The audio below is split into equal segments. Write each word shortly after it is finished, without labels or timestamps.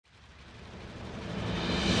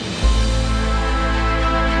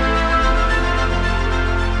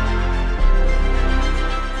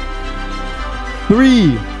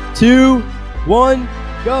3, 2, 1,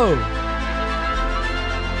 go.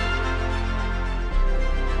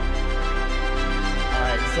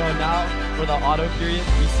 So now for the auto period,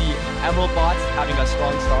 we see Emerald Bots having a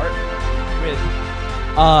strong start with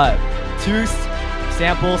 2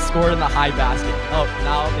 samples scored in the high basket. Oh,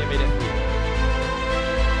 now they made it 3.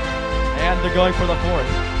 And they're going for the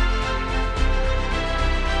 4th.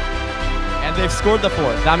 And they've scored the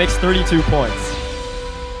 4th. That makes 32 points.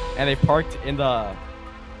 And they've parked in the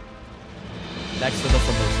next to the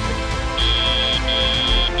submersible.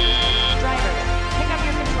 Driver, pick up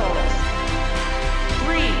your controls.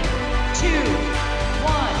 3, 2,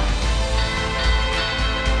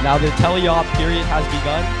 1. Now the teleop period has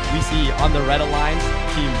begun. We see on the red alliance,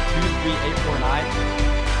 team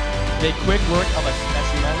 23849 make quick work of a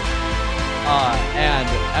specimen. And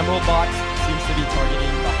Emerald Box seems to be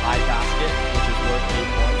targeting the high basket, which is worth 8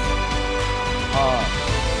 points.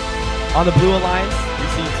 On the blue alliance, we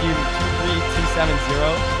see team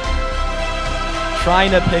 23270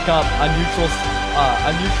 trying to pick up a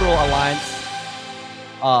neutral alliance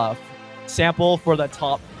sample for the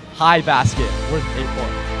top high basket, worth 8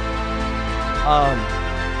 points.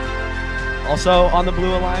 Also on the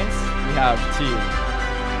blue alliance, we have team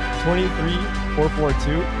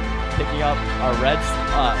 23442 picking up a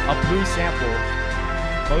blue sample,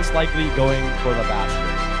 most likely going for the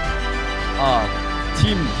basket.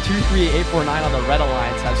 Team 23849 on the red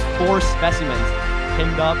alliance has 4 specimens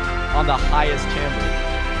pinged up on the highest chamber.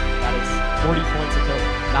 That is 40 points a total.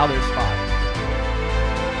 Now there's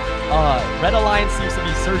 5. Red Alliance seems to be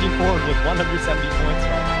surging forward with 170 points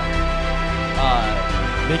right now.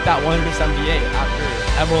 Make that 178 after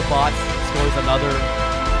Emerald Bots scores another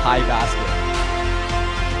high basket.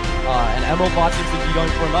 And Emerald Bots seems to be going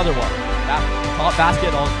for another one. That top basket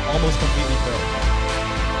almost completely filled.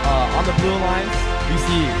 On the blue alliance, we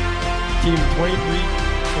see team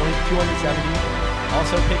 270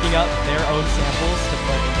 also picking up their own samples to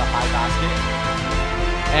put in the high basket.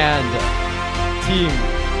 And team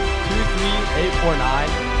 23849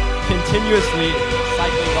 continuously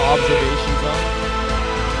cycling the observation zone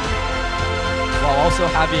while also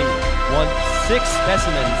having 6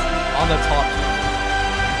 specimens on the top.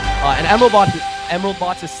 And Emerald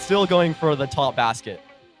Bots is still going for the top basket.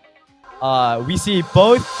 We see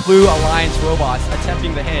both blue alliance robots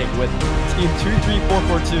attempting the hang with team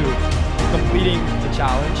 23442 completing the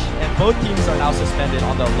challenge, and both teams are now suspended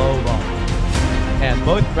on the low rung. And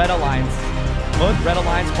both red alliance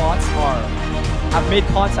bots have made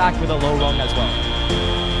contact with a low rung as well.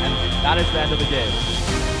 And that is the end of the game.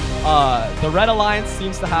 The red alliance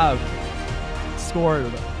seems to have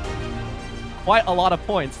scored quite a lot of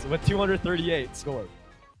points with 238 scored.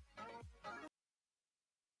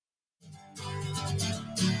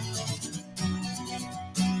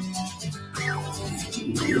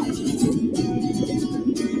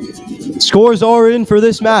 Scores are in for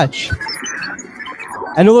this match.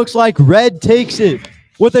 And it looks like red takes it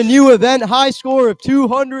with a new event high score of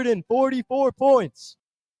 244 points.